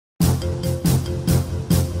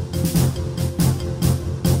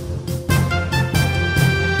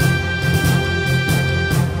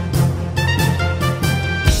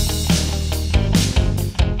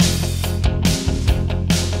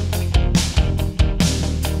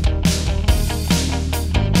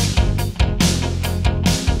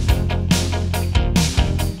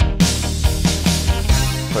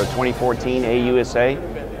2014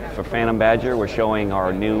 AUSA for Phantom Badger. We're showing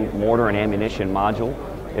our new mortar and ammunition module.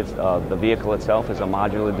 The vehicle itself is a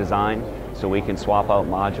modular design, so we can swap out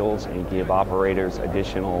modules and give operators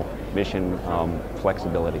additional mission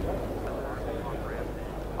flexibility.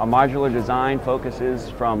 Our modular design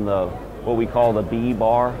focuses from what we call the B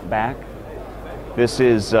bar back. This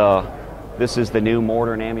is the new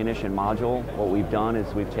mortar and ammunition module. What we've done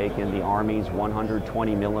is we've taken the Army's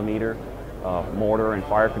 120 millimeter mortar and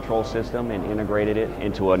fire control system and integrated it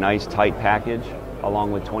into a nice tight package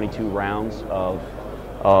along with 22 rounds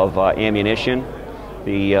of ammunition.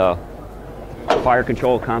 The fire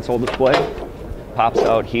control console display pops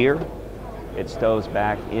out here. It stows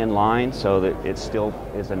back in line so that it still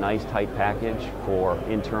is a nice tight package for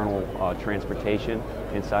internal transportation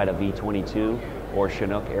inside a V-22 or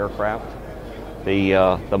Chinook aircraft.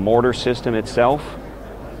 The mortar system itself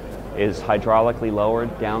is hydraulically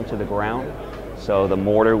lowered down to the ground, so the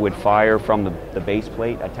mortar would fire from the base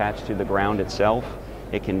plate attached to the ground itself.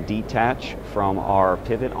 It can detach from our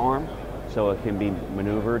pivot arm, so it can be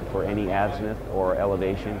maneuvered for any azimuth or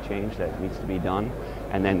elevation change that needs to be done,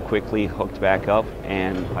 and then quickly hooked back up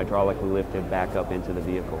and hydraulically lifted back up into the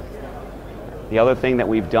vehicle. The other thing that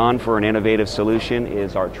we've done for an innovative solution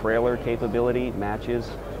is our trailer capability matches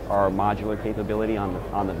our modular capability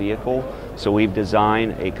on the vehicle. So we've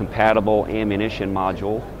designed a compatible ammunition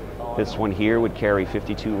module. This one here would carry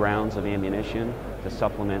 52 rounds of ammunition to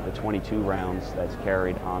supplement the 22 rounds that's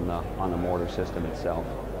carried on the mortar system itself.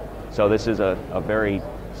 So this is a very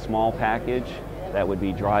small package that would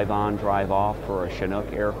be drive on, drive off for a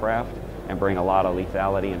Chinook aircraft and bring a lot of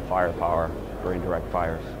lethality and firepower for indirect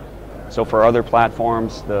fires. So for other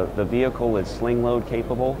platforms, the vehicle is sling load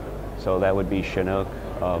capable, so that would be Chinook,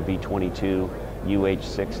 V-22,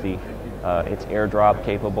 UH-60. It's airdrop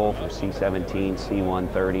capable for C-17,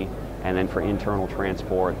 C-130, and then for internal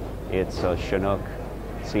transport, it's Chinook,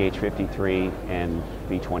 CH-53, and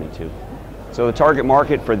V-22. So the target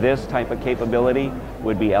market for this type of capability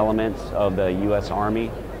would be elements of the U.S.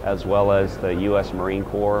 Army as well as the U.S. Marine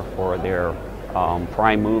Corps for their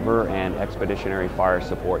prime mover and expeditionary fire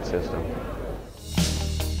support system.